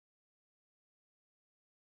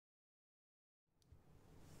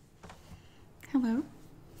Hello,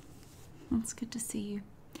 it's good to see you.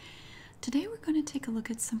 Today we're going to take a look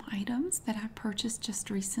at some items that I purchased just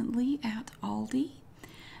recently at Aldi.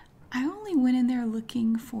 I only went in there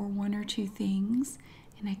looking for one or two things,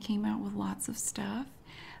 and I came out with lots of stuff.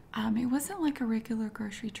 It wasn't like a regular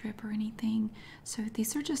grocery trip or anything, so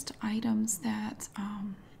these are just items that,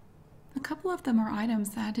 a couple of them are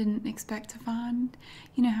items that I didn't expect to find.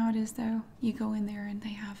 You know how it is though, you go in there and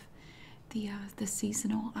they have the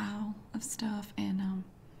seasonal aisle of stuff, and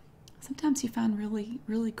sometimes you find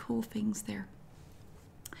really cool things there.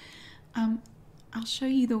 I'll show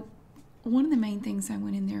you one of the main things I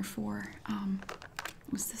went in there for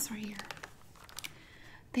was this right here.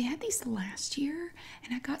 They had these last year,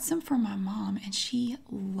 and I got some for my mom, and she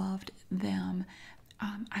loved them.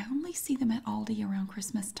 I only see them at Aldi around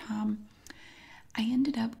Christmas time. I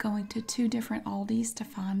ended up going to 2 different Aldis to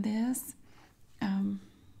find this.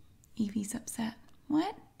 Evie's upset.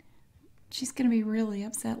 What? She's going to be really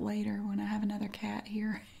upset later when I have another cat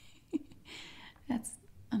here. That's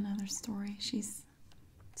another story. She's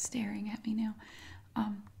staring at me now.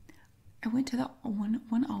 I went to the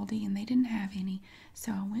one Aldi and they didn't have any,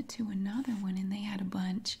 so I went to another one and they had a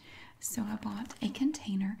bunch. So I bought a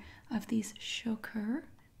container of these sugar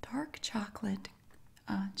dark chocolate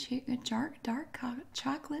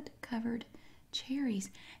chocolate covered cherries,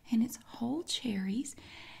 and it's whole cherries,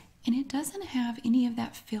 and it doesn't have any of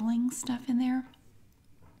that filling stuff in there.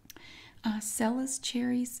 Cella's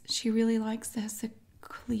cherries, she really likes the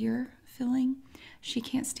clear filling. She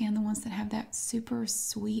can't stand the ones that have that super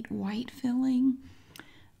sweet white filling,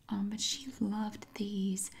 but she loved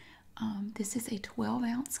these. This is a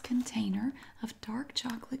 12-ounce container of dark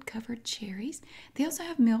chocolate covered cherries. They also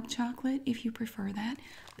have milk chocolate if you prefer that,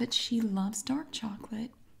 but she loves dark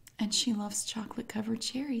chocolate and she loves chocolate covered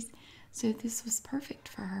cherries, so this was perfect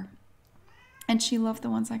for her. And she loved the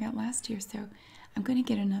ones I got last year, so I'm going to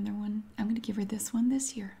get another one. I'm going to give her this one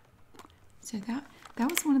this year. So that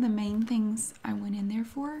was one of the main things I went in there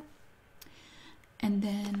for. And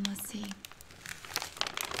then let's see,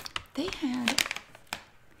 they had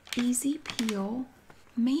Easy Peel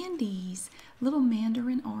Mandies, little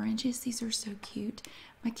mandarin oranges. These are so cute.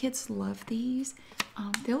 My kids love these.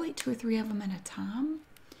 They'll eat 2 or 3 of them at a time.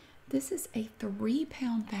 This is a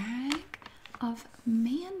 3-pound bag of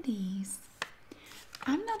Mandies.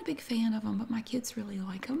 I'm not a big fan of them, but my kids really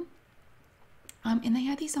like them. And they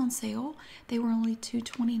had these on sale. They were only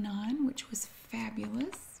 $2.29, which was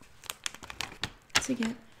fabulous to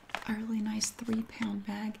get a really nice 3-pound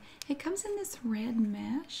bag. It comes in this red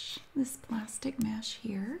mesh, this plastic mesh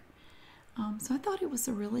here. So I thought it was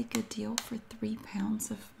a really good deal for 3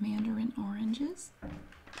 pounds of mandarin oranges.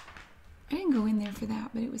 I didn't go in there for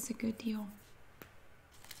that, but it was a good deal.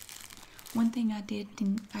 One thing I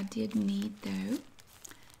did need though,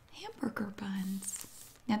 hamburger buns.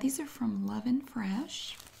 Now these are from Love and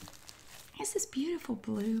Fresh. It has this beautiful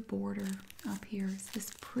blue border up here. It's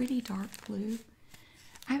this pretty dark blue.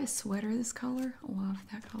 I have a sweater this color. Love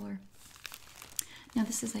that color. Now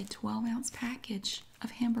this is a 12-ounce package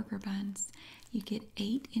of hamburger buns. You get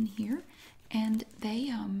 8 in here, and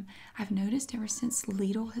they I've noticed ever since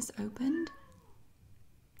Lidl has opened.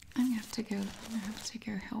 I'm gonna have to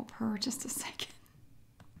go help her just a second.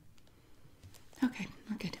 Okay,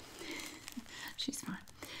 we're good. She's fine.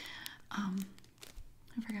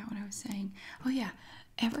 I forgot what I was saying. Oh yeah,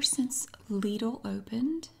 ever since Lidl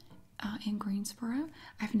opened in Greensboro,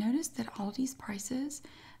 I've noticed that Aldi's prices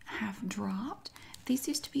have dropped. These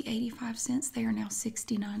used to be 85 cents. They are now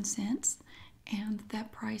 69 cents. And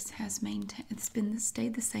that price has maintained. It's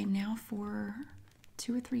stayed the same now for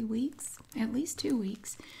 2 or 3 weeks, at least 2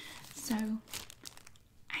 weeks. So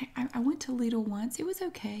I went to Lidl once. It was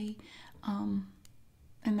okay. And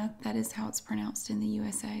that is how it's pronounced in the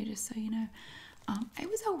USA, just so you know. It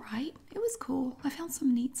was alright. It was cool. I found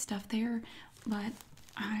some neat stuff there, but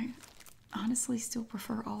I honestly still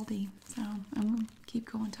prefer Aldi, so I'm going to keep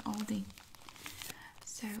going to Aldi.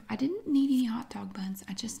 So I didn't need any hot dog buns.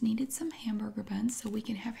 I just needed some hamburger buns so we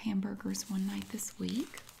can have hamburgers one night this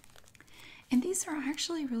week. And these are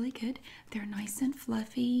actually really good. They're nice and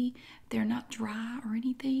fluffy. They're not dry or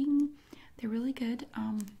anything. They're really good.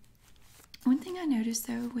 One thing I noticed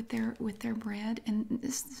though with their bread, and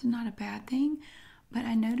this is not a bad thing, but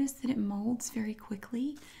I noticed that it molds very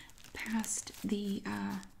quickly past the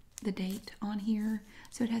date on here.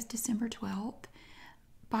 So it has December 12th.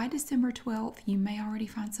 By December 12th, you may already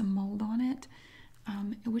find some mold on it,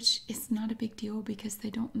 which is not a big deal because they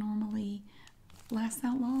don't normally last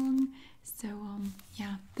that long. So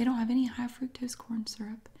yeah, they don't have any high fructose corn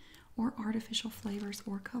syrup or artificial flavors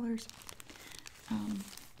or colors.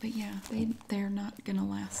 But yeah, they're not gonna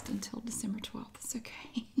last until December 12th. It's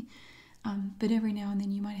okay. But every now and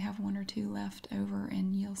then you might have one or two left over,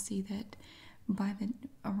 and you'll see that by the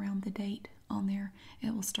around the date on there,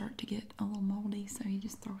 it will start to get a little moldy. So you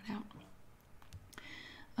just throw it out.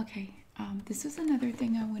 Okay, this is another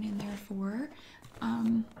thing I went in there for.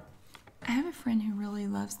 I have a friend who really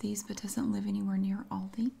loves these, but doesn't live anywhere near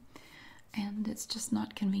Aldi, and it's just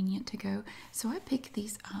not convenient to go. So I picked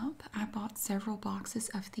these up. I bought several boxes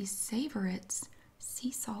of these Savorites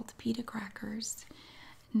sea salt pita crackers.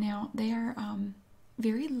 Now they are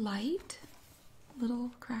very light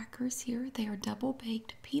little crackers here. They are double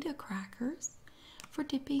baked pita crackers for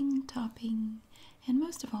dipping, topping, and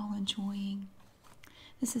most of all enjoying.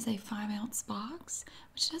 This is a 5-ounce box,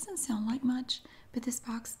 which doesn't sound like much, but this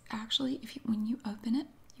box actually, when you open it,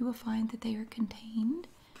 you will find that they are contained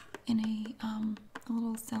in a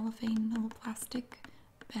little cellophane, little plastic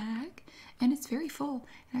bag, and it's very full.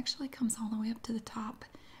 It actually comes all the way up to the top.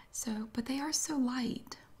 So, but they are so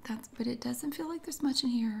light. But it doesn't feel like there's much in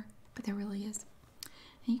here, but there really is.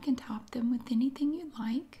 And you can top them with anything you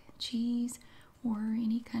like, cheese or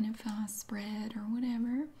any kind of spread or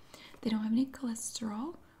whatever. They don't have any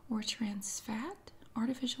cholesterol or trans fat,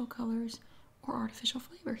 artificial colors, or artificial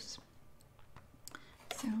flavors.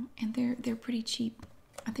 So, and they're pretty cheap.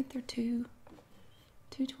 I think they're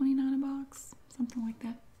 $2.29 a box, something like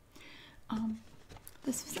that.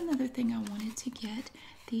 This was another thing I wanted to get.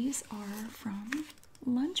 These are from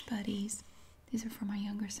Lunch Buddies. These are for my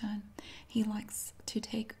younger son. He likes to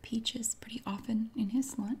take peaches pretty often in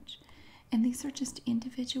his lunch. And these are just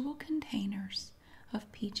individual containers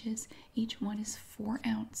of peaches. Each one is 4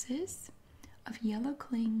 ounces of yellow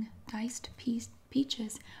cling diced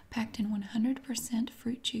peaches packed in 100%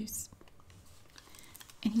 fruit juice.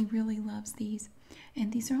 And he really loves these.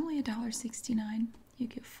 And these are only $1.69. You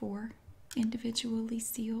get 4 individually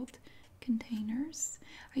sealed containers.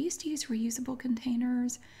 I used to use reusable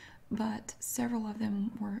containers, but several of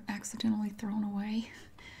them were accidentally thrown away.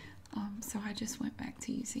 So I just went back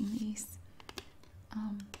to using these.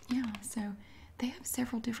 Yeah, so they have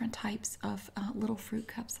several different types of little fruit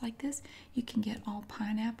cups like this. You can get all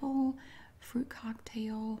pineapple, fruit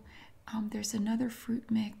cocktail. There's another fruit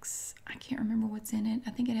mix. I can't remember what's in it.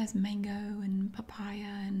 I think it has mango and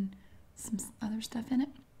papaya and some other stuff in it.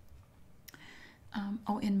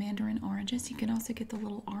 And mandarin oranges. You can also get the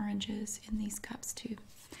little oranges in these cups too.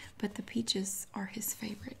 But the peaches are his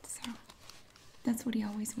favorite, so that's what he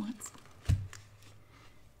always wants.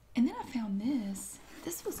 And then I found this.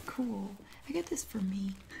 This was cool. I got this for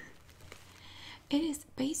me. It is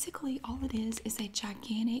basically, all it is a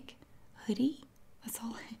gigantic hoodie. That's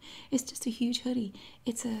all. It's just a huge hoodie.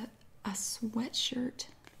 It's a sweatshirt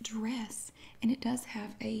dress, and it does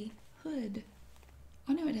have a hood.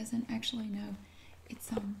 Oh no, it doesn't actually. No,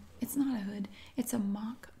 it's not a hood. It's a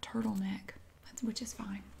mock turtleneck, which is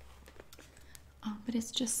fine. But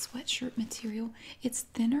it's just sweatshirt material. It's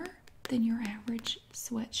thinner than your average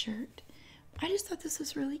sweatshirt. I just thought this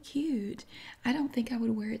was really cute. I don't think I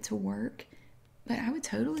would wear it to work, but I would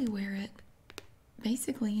totally wear it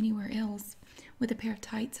basically anywhere else with a pair of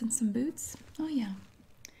tights and some boots. Oh yeah.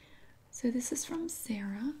 So this is from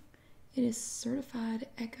Sarah. It is certified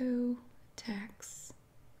Eco Tax.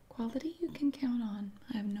 Quality you can count on.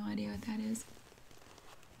 I have no idea what that is.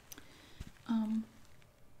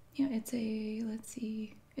 Yeah, let's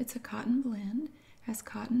see, it's a cotton blend. Has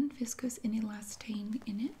cotton, viscose, and elastane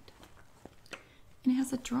in it. And it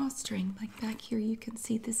has a drawstring. Like back here you can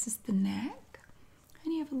see this is the neck.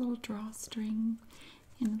 And you have a little drawstring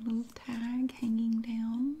and a little tag hanging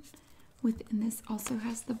down. And this also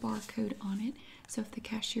has the barcode on it. So if the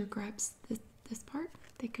cashier grabs this part,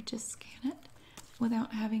 they could just scan it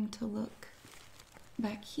without having to look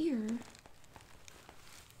back here.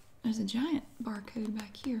 There's a giant barcode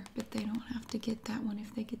back here, but they don't have to get that one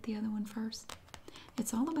if they get the other one first.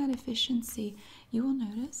 It's all about efficiency. You will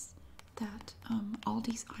notice that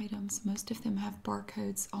Aldi's items, most of them have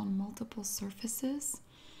barcodes on multiple surfaces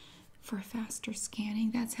for faster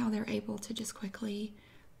scanning. That's how they're able to just quickly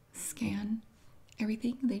scan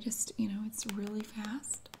everything. They just, it's really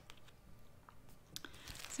fast.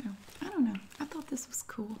 So, I don't know. I thought this was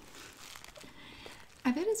cool.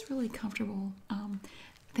 I bet it's really comfortable.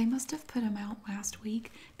 They must have put them out last week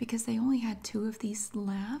because they only had 2 of these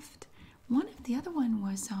left. The other one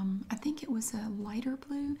was, I think it was a lighter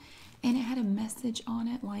blue, and it had a message on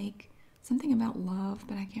it, like something about love,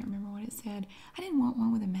 but I can't remember what it said. I didn't want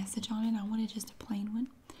one with a message on it. I wanted just a plain one.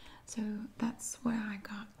 So that's what I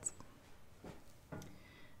got.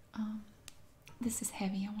 This is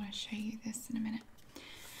heavy. I want to show you this in a minute.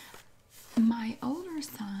 My older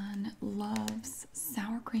son loves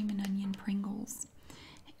sour cream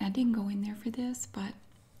this, but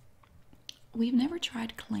we've never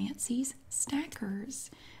tried Clancy's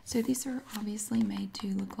Stackers. So these are obviously made to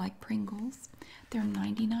look like Pringles. They're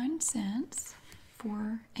 99 cents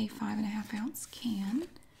for a 5.5 ounce can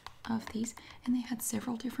of these, and they had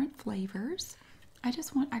several different flavors. I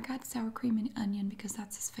got sour cream and onion because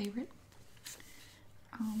that's his favorite.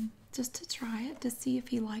 Just to try it, to see if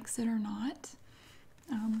he likes it or not.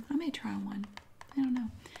 I may try one. I don't know.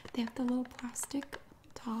 They have the little plastic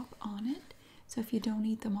top on it, so if you don't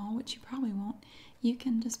eat them all, which you probably won't, you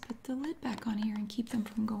can just put the lid back on here and keep them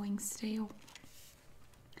from going stale.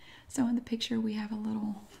 So in the picture we have a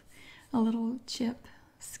little chip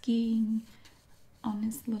skiing on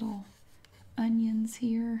his little onions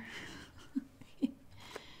here.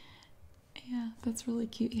 Yeah, that's really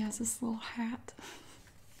cute. He has this little hat.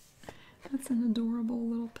 That's an adorable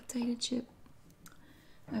little potato chip.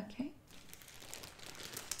 Okay.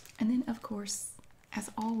 And then, of course,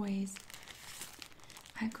 as always,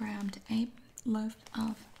 I grabbed a loaf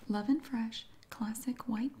of Love and Fresh classic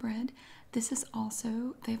white bread.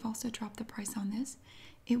 They've also dropped the price on this.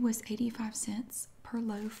 It was 85 cents per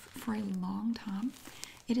loaf for a long time.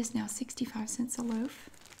 It is now 65 cents a loaf.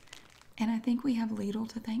 And I think we have Lidl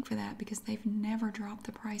to thank for that because they've never dropped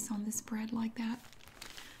the price on this bread like that.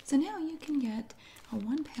 So now you can get a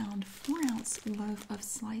 1 pound, 4 ounce loaf of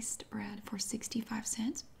sliced bread for 65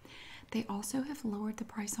 cents. They also have lowered the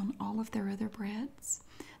price on all of their other breads.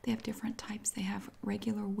 They have different types. They have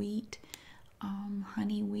regular wheat,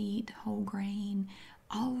 honey wheat, whole grain.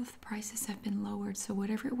 All of the prices have been lowered. So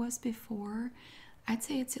whatever it was before, I'd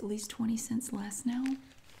say it's at least 20 cents less now.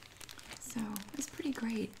 So it's pretty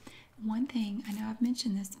great. One thing, I know I've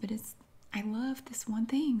mentioned this, but I love this one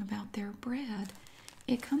thing about their bread.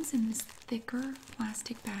 It comes in this thicker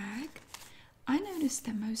plastic bag. I noticed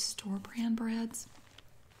that most store brand breads,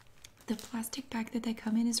 the plastic bag that they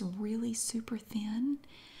come in is really super thin,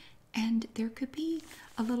 and there could be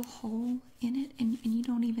a little hole in it and you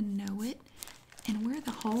don't even know it. And where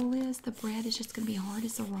the hole is, the bread is just going to be hard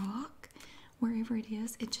as a rock. Wherever it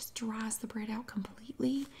is, it just dries the bread out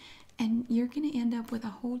completely. And you're going to end up with a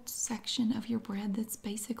whole section of your bread that's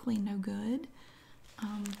basically no good.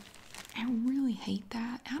 I really hate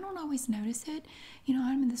that. I don't always notice it. You know,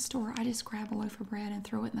 I'm in the store, I just grab a loaf of bread and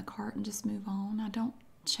throw it in the cart and just move on. I don't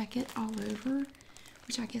check it all over,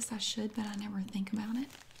 which I guess I should, but I never think about it.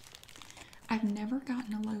 I've never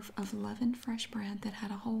gotten a loaf of Love and Fresh bread that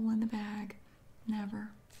had a hole in the bag. Never.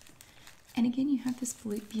 And again, you have this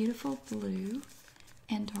beautiful blue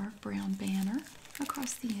and dark brown banner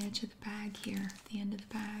across the edge of the bag here, the end of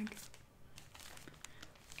the bag.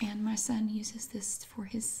 And my son uses this for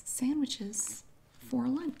his sandwiches for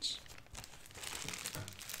lunch.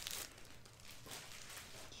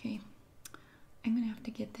 Okay, I'm gonna have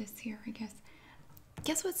to get this here, I guess.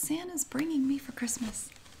 Guess what Santa's bringing me for Christmas?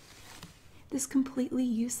 This completely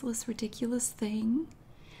useless, ridiculous thing.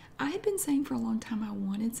 I had been saying for a long time I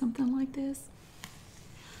wanted something like this.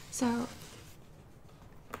 So,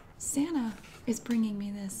 Santa is bringing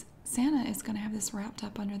me this. Santa is going to have this wrapped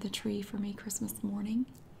up under the tree for me Christmas morning.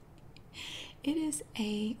 It is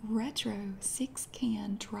a retro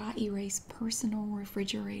 6-can dry erase personal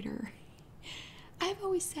refrigerator. I've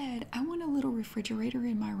always said I want a little refrigerator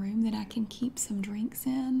in my room that I can keep some drinks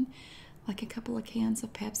in, like a couple of cans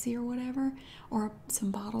of Pepsi or whatever, or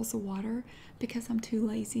some bottles of water, because I'm too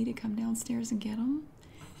lazy to come downstairs and get them.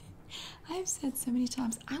 I've said so many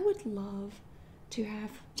times I would love to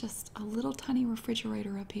have just a little tiny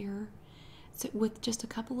refrigerator up here, so with just a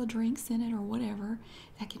couple of drinks in it or whatever,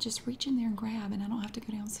 I could just reach in there and grab, and I don't have to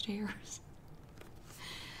go downstairs.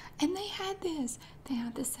 And they had this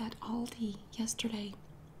at Aldi yesterday.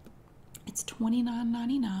 It's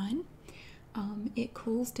 $29.99. It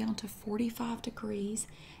cools down to 45 degrees,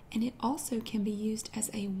 and it also can be used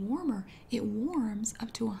as a warmer. It warms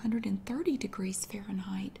up to 130 degrees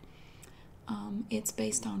Fahrenheit. It's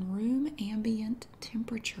based on room ambient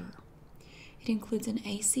temperature. It includes an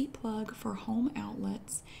AC plug for home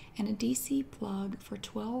outlets and a DC plug for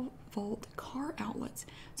 12-volt car outlets.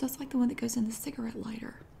 So it's like the one that goes in the cigarette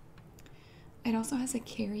lighter. It also has a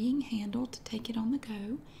carrying handle to take it on the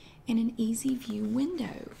go and an easy view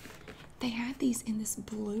window. They had these in this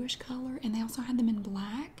bluish color, and they also had them in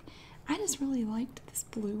black. I just really liked this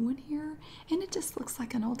blue one here, and it just looks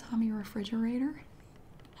like an old-timey refrigerator.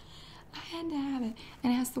 I had to have it.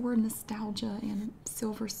 And it has the word nostalgia in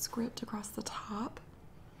silver script across the top.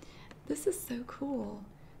 This is so cool.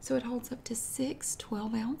 So it holds up to 6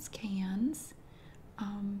 12-ounce cans.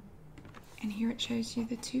 And here it shows you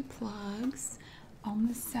the 2 plugs on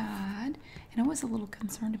the side. And I was a little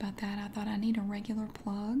concerned about that. I thought I need a regular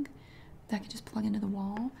plug. that could just plug into the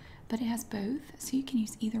wall, but it has both, so you can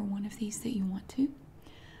use either one of these that you want to.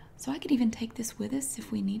 So I could even take this with us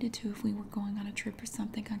if we needed to, if we were going on a trip or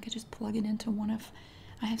something. I could just plug it into one of,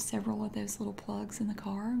 I have several of those little plugs in the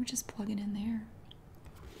car, and just plug it in there.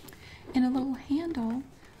 And a little handle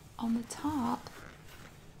on the top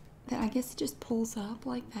that I guess it just pulls up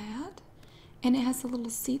like that. And it has a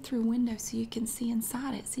little see-through window so you can see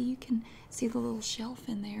inside it. So you can see the little shelf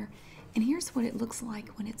in there. And here's what it looks like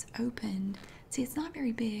when it's opened. See, it's not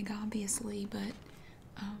very big, obviously, but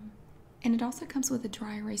and it also comes with a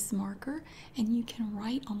dry erase marker, and you can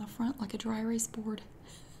write on the front like a dry erase board.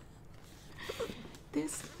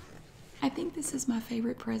 I think this is my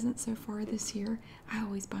favorite present so far this year. I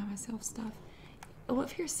always buy myself stuff. Well,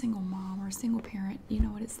 if you're a single mom or a single parent, you know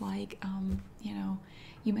what it's like. You know,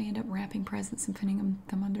 you may end up wrapping presents and putting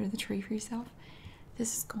them under the tree for yourself.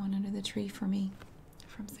 This is going under the tree for me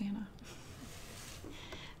from Santa.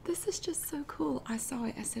 This is just so cool. I saw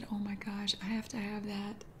it. I said, oh my gosh, I have to have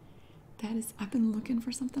that. I've been looking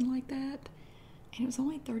for something like that, and it was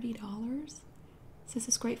only $30. So this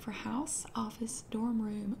is great for house, office, dorm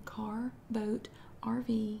room, car, boat,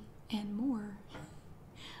 RV, and more.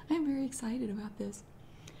 I'm very excited about this.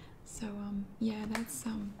 So yeah, that's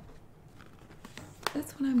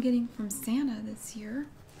what I'm getting from Santa this year.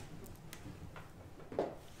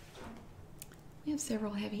 We have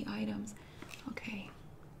several heavy items. Okay.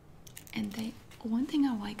 And one thing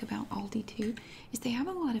I like about Aldi too is they have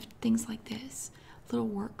a lot of things like this. Little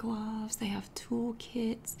work gloves, they have tool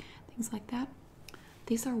kits, things like that.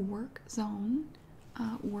 These are work zone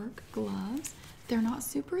work gloves. They're not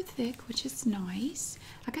super thick, which is nice.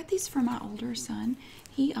 I got these for my older son.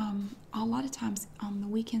 He a lot of times on the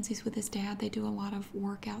weekends he's with his dad. They do a lot of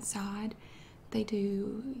work outside. They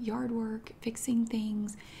do yard work, fixing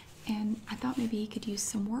things, and I thought maybe he could use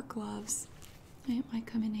some work gloves. It might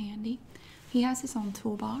come in handy. He has his own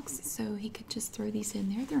toolbox, so he could just throw these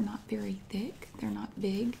in there. They're not very thick. They're not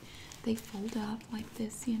big. They fold up like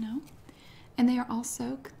this, you know. And they are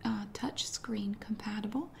also touch screen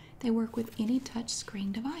compatible. They work with any touch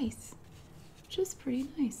screen device, which is pretty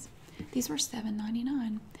nice. These were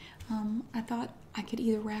 $7.99. I thought I could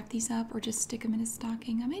either wrap these up or just stick them in his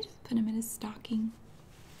stocking. I may just put them in his stocking.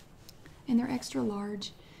 And they're extra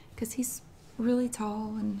large because he's really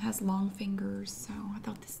tall and has long fingers, so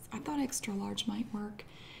I thought extra large might work.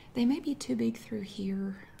 They may be too big through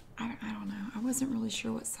here. I don't know. I wasn't really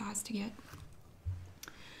sure what size to get.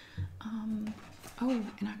 Oh,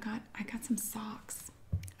 and I got some socks.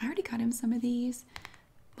 I already got him some of these,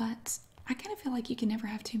 but I kind of feel like you can never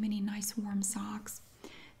have too many nice warm socks.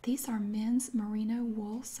 These are men's merino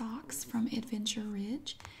wool socks from Adventure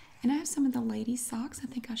Ridge, and I have some of the ladies' socks. I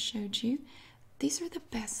think I showed you. These are the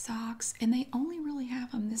best socks, and they only really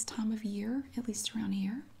have them this time of year, at least around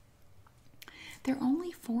here. They're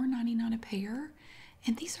only $4.99 a pair,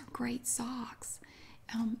 and these are great socks.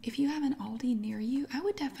 If you have an Aldi near you, I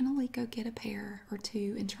would definitely go get a pair or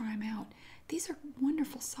two and try them out. These are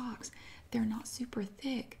wonderful socks. They're not super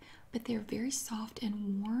thick, but they're very soft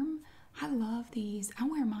and warm. I love these. I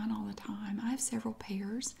wear mine all the time. I have several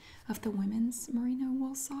pairs of the women's merino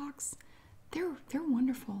wool socks. They're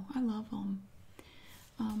wonderful. I love them.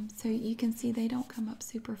 So you can see they don't come up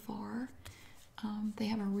super far. They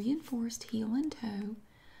have a reinforced heel and toe,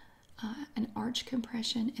 an arch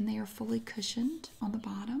compression, and they are fully cushioned on the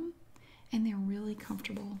bottom, and they're really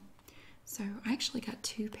comfortable. So I actually got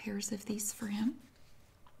 2 pairs of these for him.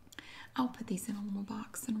 I'll put these in a little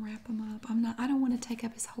box and wrap them up. I don't want to take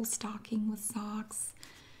up his whole stocking with socks.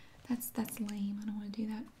 That's lame. I don't want to do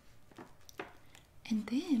that. And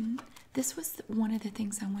then this was one of the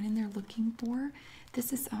things I went in there looking for.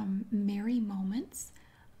 This is Merry Moments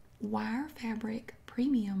wire fabric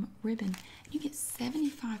premium ribbon. You get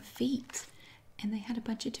 75 feet, and they had a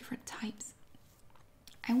bunch of different types.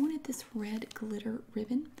 I wanted this red glitter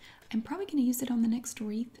ribbon. I'm probably going to use it on the next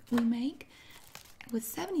wreath we make. With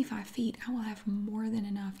 75 feet, I will have more than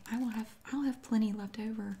enough. I'll have plenty left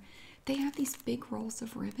over. They have these big rolls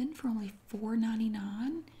of ribbon for only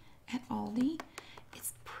 $4.99 at Aldi.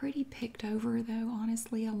 It's pretty picked over though,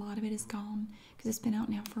 honestly. A lot of it is gone because it's been out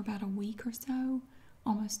now for about a week or so,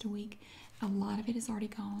 almost a week. A lot of it is already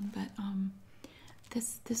gone, but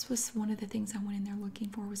this was one of the things I went in there looking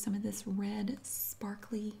for, was some of this red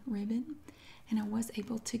sparkly ribbon, and I was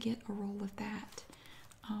able to get a roll of that.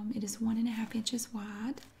 It is 1.5 inches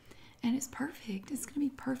wide, and it's perfect. It's going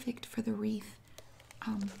to be perfect for the wreath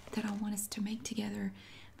that I want us to make together.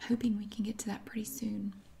 I'm hoping we can get to that pretty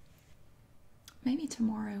soon. Maybe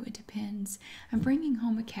tomorrow, it depends. I'm bringing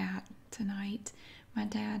home a cat tonight. My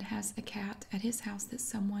dad has a cat at his house that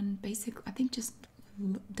someone basically, I think, just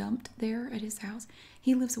dumped there at his house.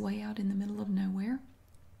 He lives way out in the middle of nowhere.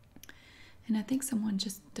 And I think someone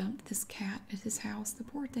just dumped this cat at his house, the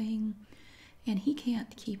poor thing. And he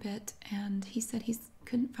can't keep it. And he said he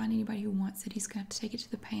couldn't find anybody who wants it. He's going to have to take it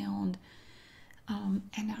to the pound.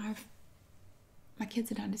 And my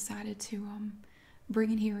kids and I decided to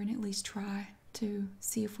bring it here and at least try to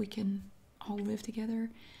see if we can all live together.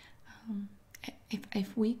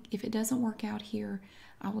 If it doesn't work out here,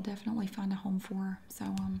 I will definitely find a home for her.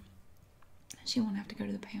 So she won't have to go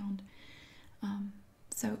to the pound.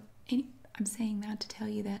 I'm saying that to tell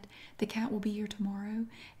you that the cat will be here tomorrow,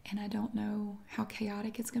 and I don't know how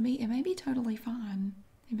chaotic it's going to be. It may be totally fine.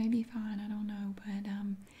 It may be fine. I don't know, but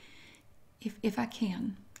if I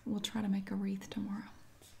can, we'll try to make a wreath tomorrow.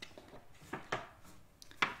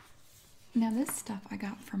 Now this stuff I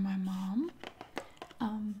got from my mom.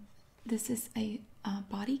 This is a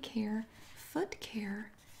body care, foot care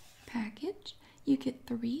package. You get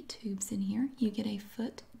 3 tubes in here. You get a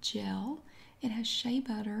foot gel. It has shea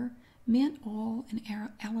butter, mint oil, and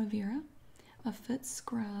aloe vera, a foot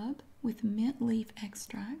scrub with mint leaf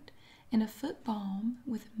extract, and a foot balm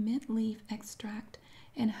with mint leaf extract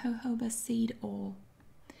and jojoba seed oil.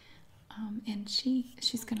 And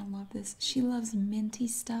she's gonna love this. She loves minty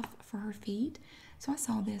stuff for her feet. So I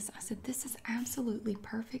saw this. I said, this is absolutely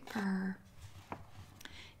perfect for her.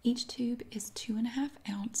 Each tube is 2.5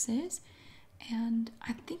 ounces. And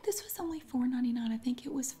I think this was only $4.99. I think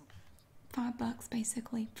it was $5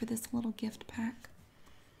 basically for this little gift pack.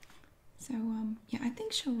 So yeah, I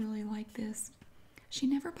think she'll really like this. She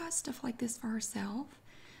never buys stuff like this for herself.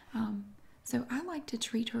 So I like to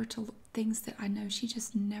treat her to things that I know she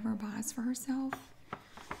just never buys for herself.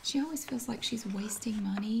 She always feels like she's wasting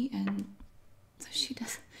money, and so she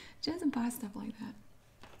doesn't buy stuff like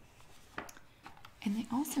that. And they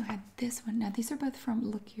also had this one. Now these are both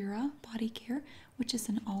from Lacura Body Care, which is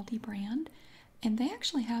an Aldi brand. And they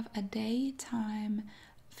actually have a daytime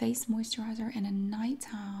face moisturizer and a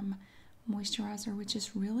nighttime moisturizer, which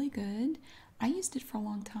is really good. I used it for a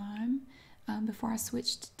long time before I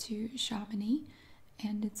switched to Chamonix,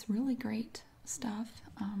 and it's really great stuff.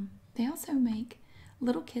 They also make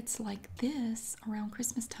little kits like this around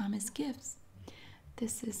Christmas time as gifts.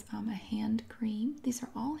 This is a hand cream. These are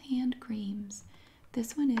all hand creams.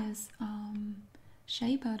 This one is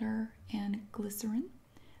shea butter and glycerin.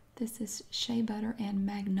 This is shea butter and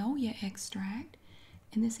magnolia extract.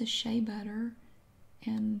 And this is shea butter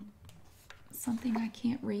and something I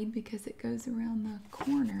can't read because it goes around the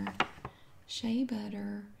corner. Shea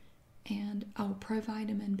butter and,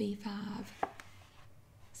 provitamin B5.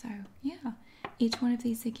 So, yeah. Each one of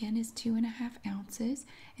these, again, is 2.5 ounces.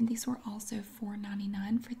 And these were also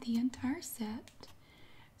 $4.99 for the entire set.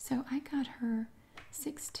 So, I got her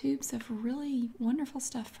 6 tubes of really wonderful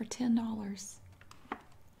stuff for $10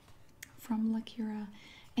 from Lacura.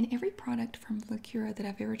 And every product from Lacura that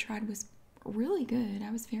I've ever tried was really good.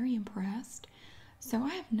 I was very impressed. So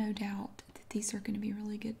I have no doubt that these are going to be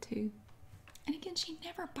really good too. And again, she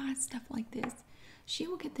never buys stuff like this. She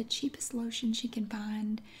will get the cheapest lotion she can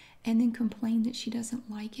find and then complain that she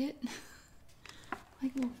doesn't like it.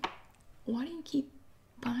 Like, well, why do you keep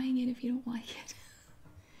buying it if you don't like it?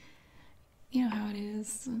 You know how it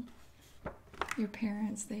is. Your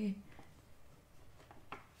parents, they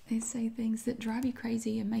say things that drive you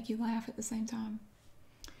crazy and make you laugh at the same time.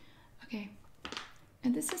 Okay,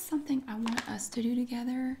 and this is something I want us to do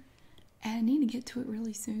together, and I need to get to it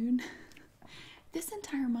really soon. This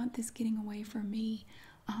entire month is getting away from me,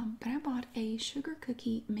 but I bought a sugar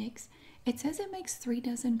cookie mix. It says it makes 3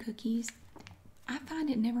 dozen cookies. I find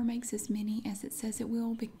it never makes as many as it says it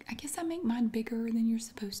will. I guess I make mine bigger than you're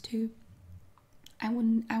supposed to. I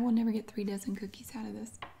will never get 3 dozen cookies out of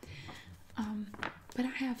this. But I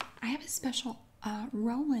have a special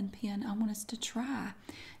rolling pin I want us to try.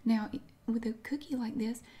 Now, with a cookie like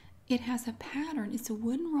this, it has a pattern. It's a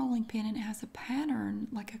wooden rolling pin, and it has a pattern,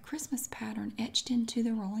 like a Christmas pattern, etched into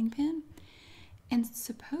the rolling pin. And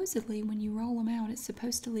supposedly, when you roll them out, it's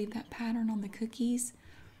supposed to leave that pattern on the cookies.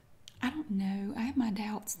 I don't know. I have my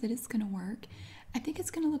doubts that it's going to work. I think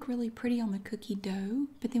it's going to look really pretty on the cookie dough,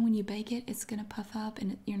 but then when you bake it, it's going to puff up,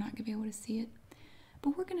 and you're not going to be able to see it.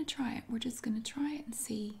 But we're going to try it. We're just going to try it and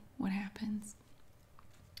see what happens.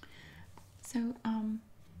 So,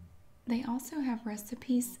 they also have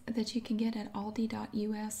recipes that you can get at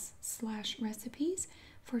aldi.us/recipes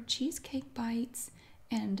for cheesecake bites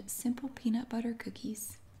and simple peanut butter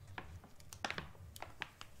cookies.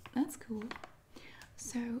 That's cool.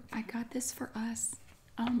 So, I got this for us.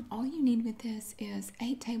 All you need with this is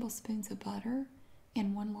 8 tablespoons of butter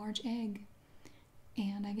and 1 large egg.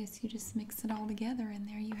 And I guess you just mix it all together, and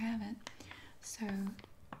there you have it. So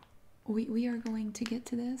we are going to get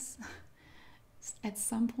to this at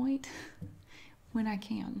some point when I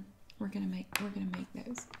can. We're gonna make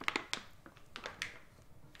those.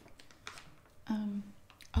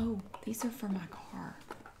 Oh, these are for my car.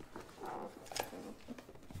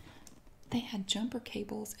 They had jumper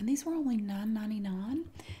cables, and these were only $9.99.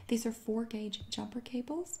 These are 4-gauge jumper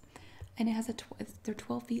cables, and it has they're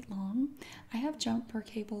 12 feet long. I have jumper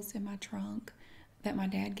cables in my trunk that my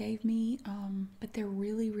dad gave me, but they're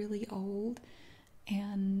really, really old,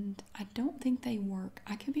 and I don't think they work.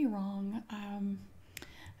 I could be wrong.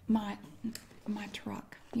 My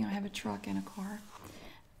truck, I have a truck and a car.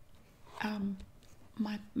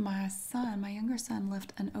 My younger son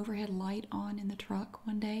left an overhead light on in the truck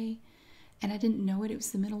one day, and I didn't know it. It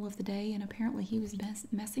was the middle of the day, and apparently he was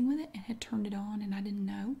messing with it and had turned it on, and I didn't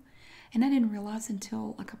know. And I didn't realize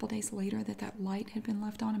until a couple days later that that light had been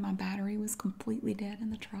left on and my battery was completely dead in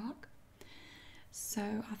the truck. So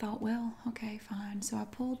I thought, well, okay, fine. So I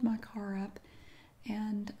pulled my car up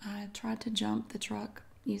and I tried to jump the truck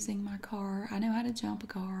using my car. I know how to jump a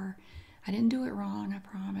car. I didn't do it wrong, I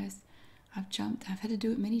promise. I've had to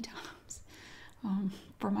do it many times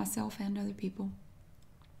for myself and other people.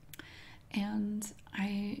 And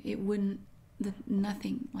it wouldn't,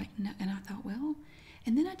 nothing, and I thought, well,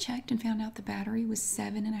 and then I checked and found out the battery was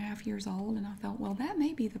 7.5 years old, and I thought, well, that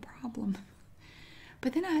may be the problem.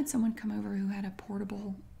 But then I had someone come over who had a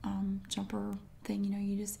portable jumper thing.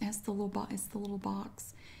 You just ask the little box. It's the little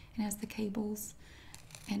box, and has the cables,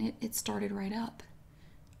 and it started right up.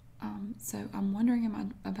 So I'm wondering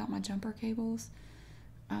about my jumper cables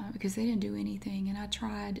because they didn't do anything, and I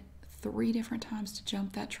tried 3 different times to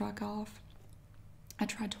jump that truck off. I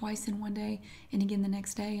tried twice in one day and again the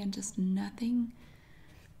next day, and just nothing.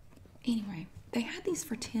 Anyway, they had these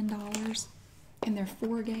for $10, and they're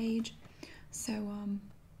 4-gauge. So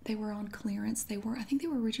they were on clearance. I think they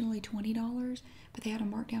were originally $20, but they had them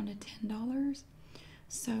marked down to $10.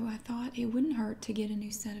 So I thought it wouldn't hurt to get a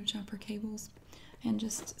new set of jumper cables and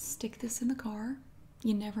just stick this in the car.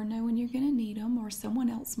 You never know when you're going to need them, or someone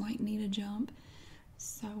else might need a jump.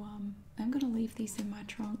 So I'm going to leave these in my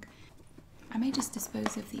trunk. I may just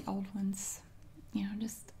dispose of the old ones,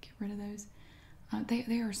 just get rid of those.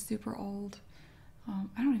 They are super old.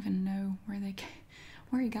 I don't even know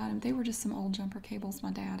where he got them. They were just some old jumper cables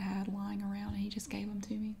my dad had lying around, and he just gave them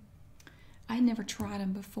to me. I had never tried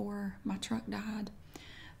them before my truck died.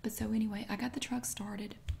 But so anyway, I got the truck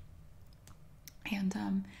started,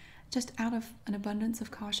 and just out of an abundance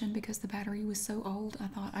of caution, because the battery was so old, I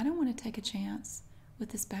thought, I don't want to take a chance with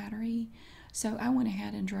this battery. So I went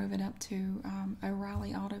ahead and drove it up to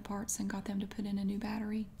O'Reilly Auto Parts and got them to put in a new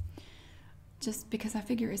battery. Just because I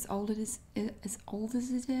figure as old as it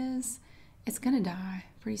is, it's gonna die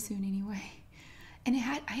pretty soon anyway. And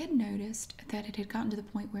I had noticed that it had gotten to the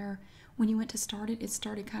point where when you went to start it, it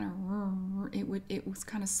started kind of, it was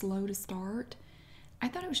kind of slow to start. I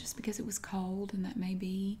thought it was just because it was cold, and that may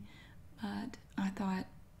be, but I thought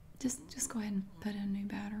just go ahead and put a new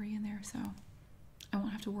battery in there so I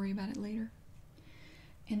won't have to worry about it later.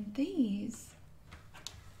 And these,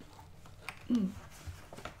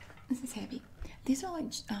 this is heavy. These are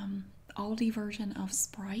like Aldi version of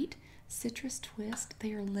Sprite Citrus Twist.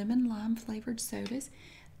 They are lemon lime flavored sodas.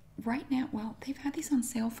 Right now, well, they've had these on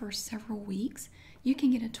sale for several weeks. You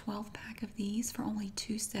can get a 12-pack of these for only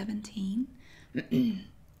 $2.17.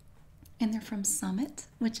 And they're from Summit,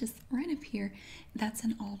 which is right up here. That's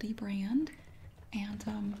an Aldi brand.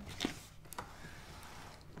 And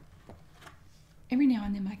every now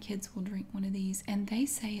and then my kids will drink one of these, and they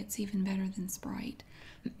say it's even better than Sprite.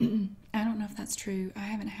 I don't know if that's true. I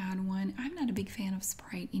haven't had one. I'm not a big fan of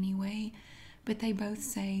Sprite anyway, but they both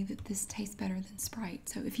say that this tastes better than Sprite.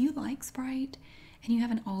 So if you like Sprite and you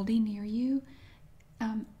have an Aldi near you,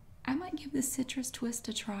 I might give this Citrus Twist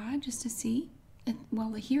a try just to see.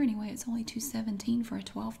 Well, here anyway, it's only $2.17 for a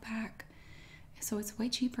 12-pack, so it's way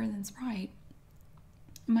cheaper than Sprite.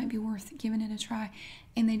 It might be worth giving it a try.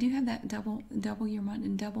 And they do have that double your money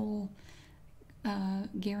and double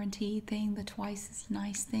guarantee thing, the twice as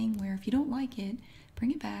nice thing, where if you don't like it, bring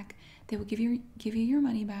it back. They will give you your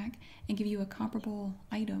money back and give you a comparable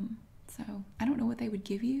item. So I don't know what they would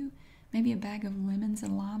give you. Maybe a bag of lemons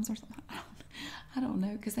and limes or something. I don't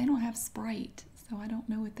know, because they don't have Sprite, so I don't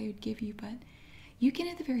know what they would give you. But you can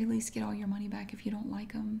at the very least get all your money back if you don't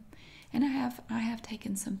like them. And I have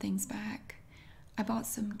taken some things back. I bought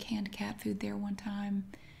some canned cat food there one time.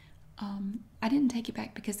 I didn't take it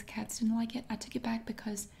back because the cats didn't like it. I took it back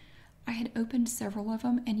because I had opened several of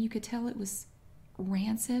them, and you could tell it was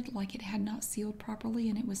rancid, like it had not sealed properly,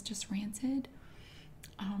 and it was just rancid.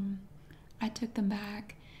 I took them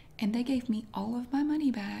back, and they gave me all of my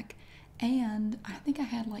money back. And I think I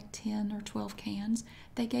had like 10 or 12 cans.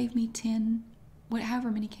 They gave me 10,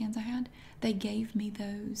 however many cans I had, they gave me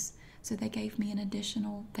those. So they gave me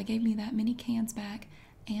they gave me that many cans back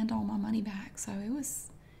and all my money back. So it was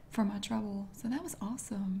for my trouble. So that was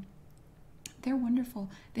awesome. They're wonderful.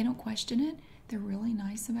 They don't question it. They're really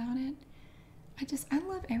nice about it. I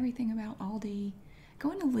love everything about Aldi.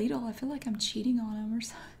 Going to Lidl, I feel like I'm cheating on them or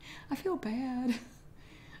something. I feel bad.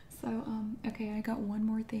 So, okay, I got one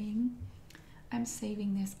more thing. I'm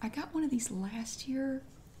saving this. I got one of these last year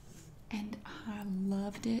and I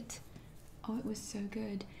loved it. Oh, it was so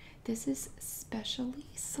good. This is Specially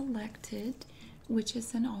Selected, which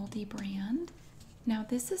is an Aldi brand. Now,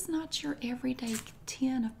 this is not your everyday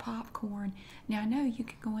tin of popcorn. Now, I know you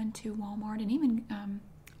could go into Walmart and even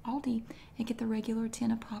Aldi and get the regular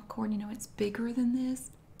tin of popcorn. You know, it's bigger than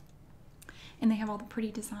this. And they have all the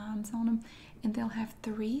pretty designs on them. And they'll have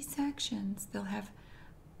 3 sections. They'll have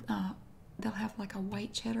like a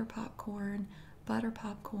white cheddar popcorn, butter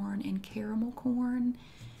popcorn, and caramel corn.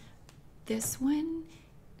 This one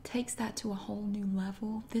takes that to a whole new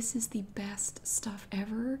level. This is the best stuff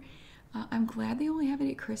ever. I'm glad they only have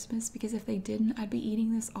it at Christmas, because if they didn't, I'd be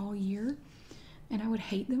eating this all year and I would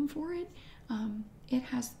hate them for it.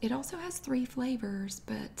 It also has 3 flavors,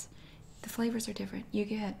 but the flavors are different. You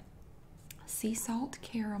get sea salt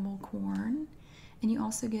caramel corn, and you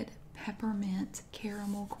also get peppermint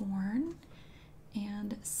caramel corn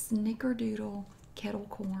and snickerdoodle kettle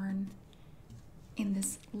corn in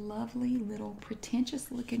this lovely little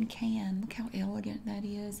pretentious looking can. Look how elegant that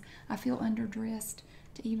is. I feel underdressed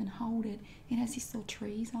to even hold it. It has these little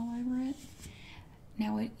trees all over it.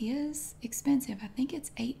 Now, it is expensive. I think it's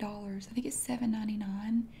 $8. I think it's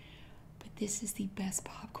 $7.99, but this is the best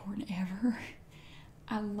popcorn ever.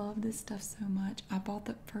 I love this stuff so much.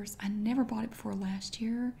 I never bought it before last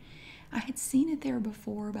year. I had seen it there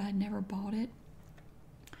before, but I never bought it.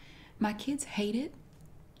 My kids hate it,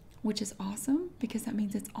 which is awesome because that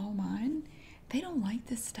means it's all mine. They don't like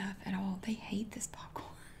this stuff at all. They hate this popcorn.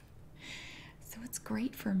 So it's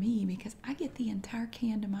great for me because I get the entire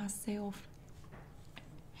can to myself.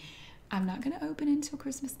 I'm not going to open it until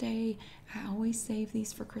Christmas Day. I always save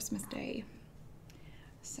these for Christmas Day.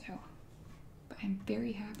 So, but I'm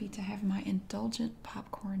very happy to have my indulgent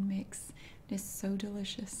popcorn mix. It is so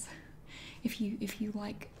delicious. If you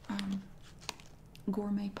like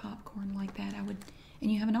gourmet popcorn like that,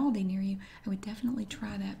 and you have an Aldi near you, I would definitely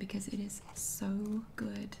try that because it is so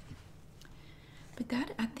good.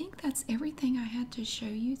 But I think that's everything I had to show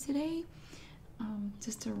you today.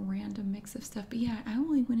 Just a random mix of stuff. But yeah, I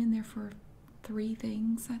only went in there for 3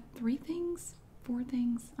 things. 3 things? 4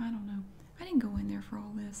 things? I don't know. I didn't go in there for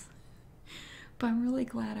all this. But I'm really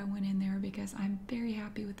glad I went in there because I'm very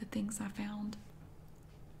happy with the things I found.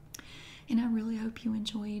 And I really hope you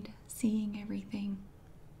enjoyed seeing everything.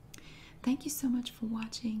 Thank you so much for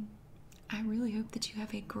watching. I really hope that you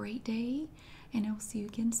have a great day, and I'll see you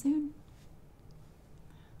again soon.